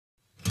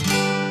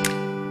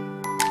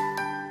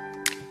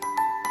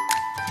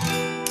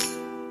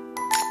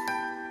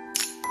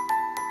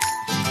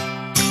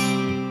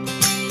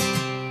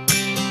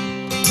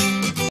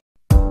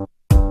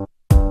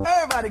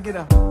get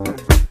up.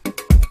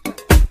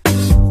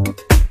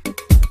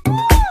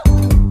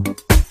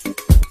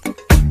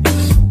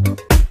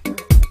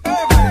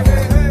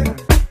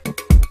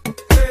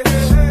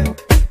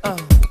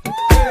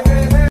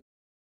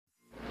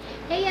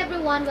 Hey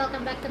everyone,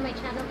 welcome back to my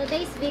channel.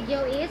 Today's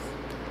video is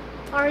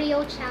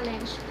Oreo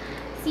challenge.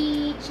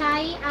 Si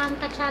Chai ang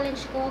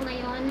ka-challenge ko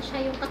ngayon.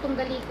 Siya yung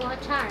katunggali ko,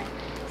 char.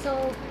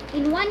 So,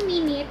 in 1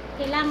 minute,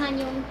 kailangan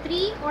yung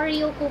 3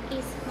 Oreo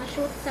cookies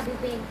ma-shoot sa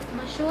bibig.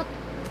 Ma-shoot,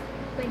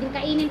 pwedeng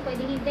kainin,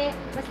 pwedeng hindi.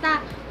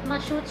 Basta,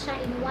 ma-shoot siya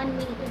in 1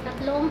 minute.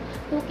 Yung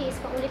 3 cookies,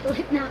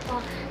 paulit-ulit na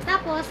ako.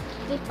 Tapos,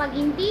 pag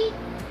hindi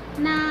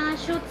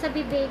na-shoot sa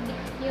bibig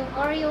yung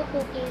Oreo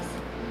cookies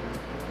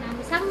ng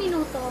 1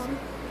 minuto,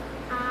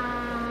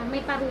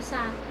 may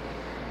parusa.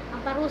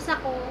 Ang parusa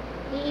ko,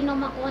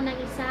 iinom ako ng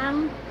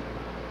isang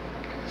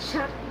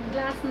shot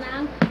glass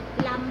ng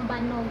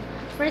lambanog.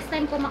 First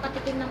time ko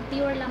makatikim ng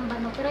pure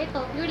lambanog. Pero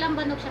ito, pure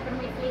lambanog siya, pero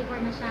may flavor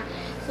na siya.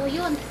 So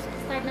yun,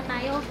 start na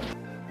tayo.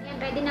 Ayan,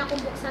 ready na akong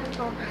buksan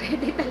to.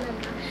 Ready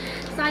talaga.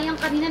 Sayang,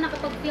 kanina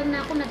nakapag-film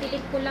na ako,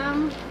 na-delete ko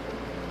lang.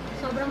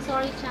 Sobrang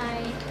sorry,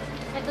 Chai.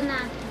 Ito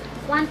na.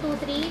 1, 2,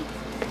 3.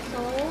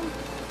 So,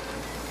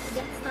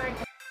 get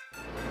started.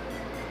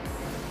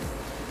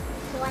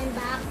 So, I'm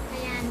back.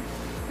 Ayan.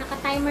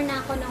 Naka-timer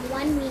na ako ng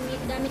 1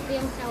 minute. Gamit ko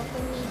yung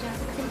cellphone ni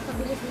Jazz kasi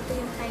mapabilis dito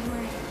yung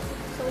timer eh.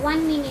 So,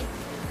 1 minute.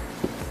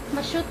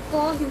 Ma-shoot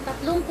ko yung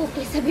 3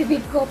 cookies sa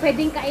bibig ko.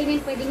 Pwedeng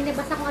kainin, pwedeng hindi.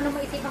 Basta kung ano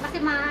maisipan. Kasi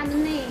maano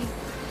na eh.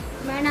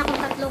 Meron na akong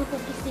 3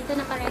 cookies dito.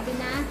 Naka-ready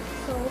na.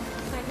 So,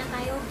 start na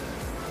tayo.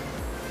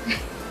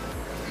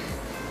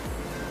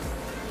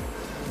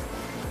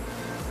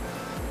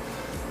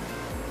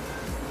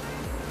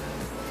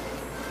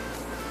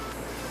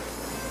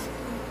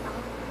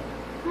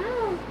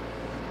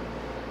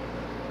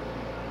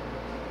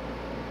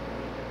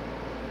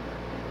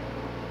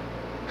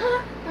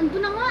 Ando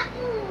na nga.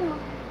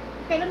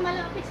 Kailan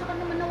malapit sa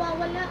naman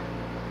nawawala.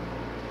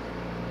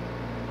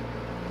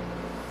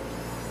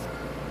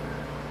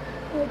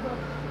 Oh ba?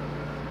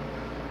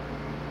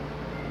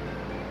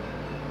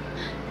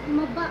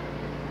 Maba.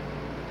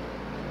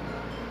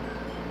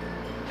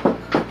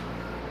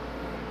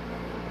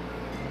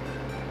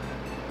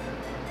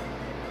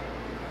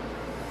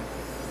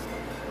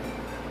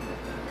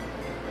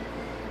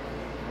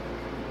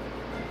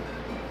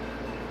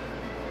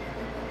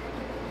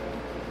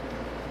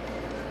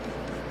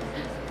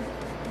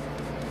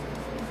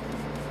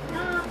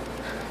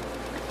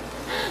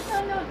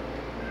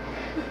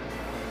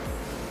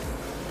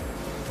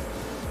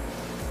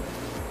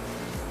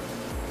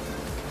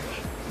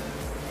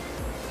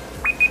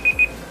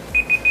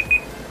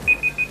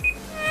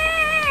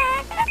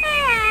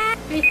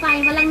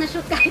 Fine, walang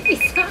na-shoot kahit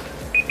isa.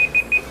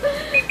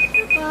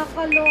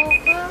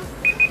 Nakakaloka.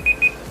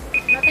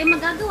 Wala tayong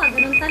magagawa,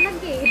 ganun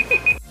talaga eh.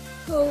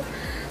 So,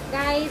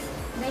 guys,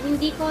 dahil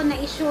hindi ko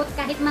na-shoot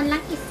kahit man lang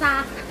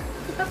isa.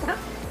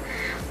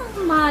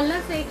 Ang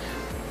malas eh.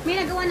 May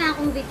nagawa na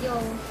akong video.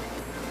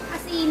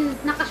 As in,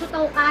 nakashoot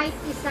ako kahit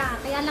isa.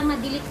 Kaya lang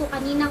na-delete ko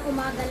kaninang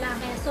umaga lang.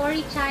 Kaya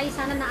sorry, Chai,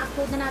 sana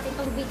na-upload na natin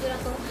tong video na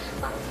to.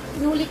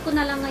 Inulit ko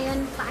na lang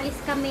ngayon. Paalis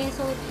kami.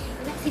 So,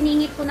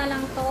 siningit ko na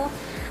lang to.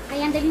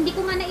 Ayan, dahil hindi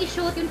ko nga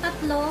na-shoot yung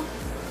 3,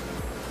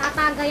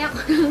 tatagay ako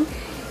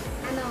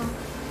ng,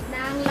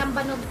 ng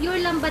lambanog. Pure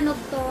lambanog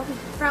to,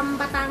 from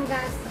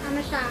Batangas.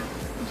 Ano siya?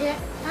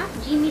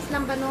 Jimmy's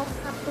Lambanog,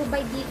 approved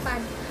by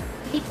DFAD.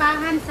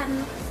 Lipahan,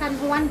 San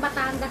Juan,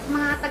 Batangas.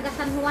 Mga taga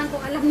San Juan,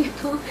 kung alam niyo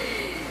to.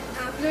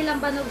 Pure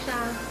lambanog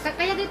siya.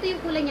 Kaya dito yung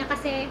kulay niya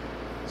kasi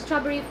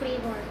strawberry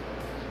flavor.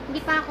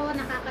 Hindi pa ako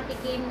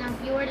nakakatikim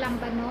ng pure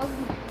lambanog.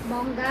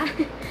 Bongga.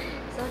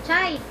 So,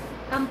 Chai,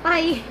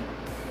 kampay.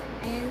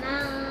 Ayan na.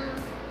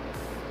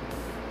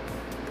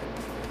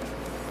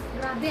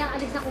 Grabe,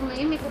 alis ako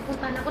ngayon. May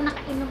pupuntahan ako.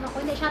 Nakainom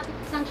ako. Hindi,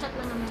 isang shot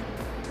lang naman.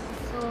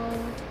 So,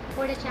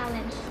 for the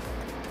challenge.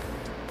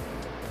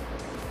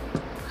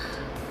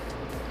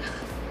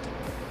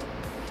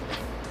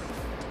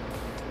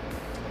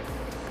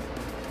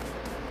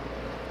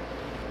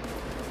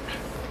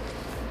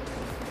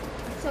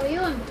 So,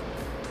 yun.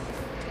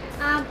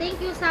 Thank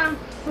you sa...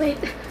 Wait.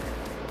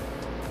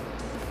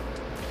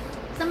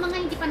 Sa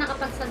mga hindi pa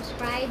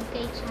nakapag-subscribe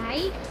kay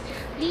Chai,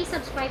 please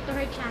subscribe to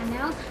her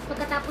channel.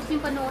 Pagkatapos yung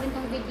panoorin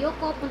tong video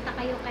ko, punta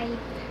kayo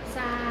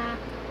sa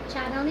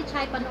channel ni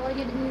Chai,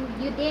 panoorin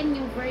nyo din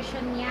yung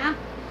version niya.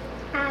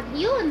 At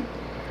yun,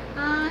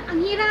 ang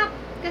hirap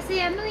kasi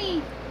alam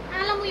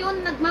mo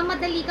yun,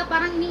 nagmamadali ka,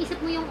 parang iniisip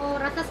mo yung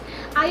oras, tas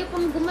ayaw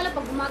pang gumalaw.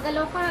 Pag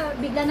gumagalaw ka,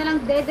 bigla na lang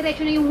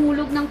diretso na yung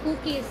hulog ng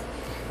cookies.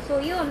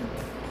 So yun,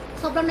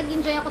 sobrang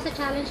nag-enjoy ako sa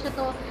challenge na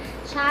to,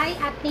 Chai,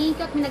 at thank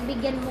you at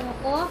minagbigyan mo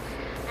ako.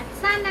 At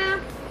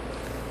sana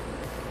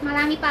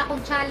marami pa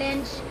akong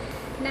challenge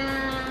na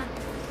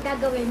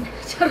gagawin.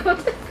 Charot.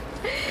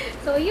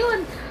 So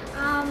yun,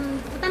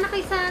 punta na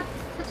kayo sa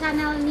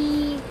channel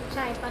ni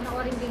Chai,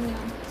 panoorin din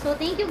yun. So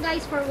thank you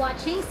guys for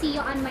watching. See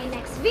you on my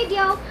next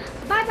video.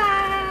 Bye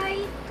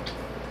bye.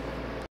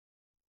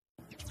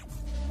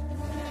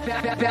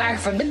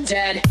 Back from the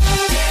dead.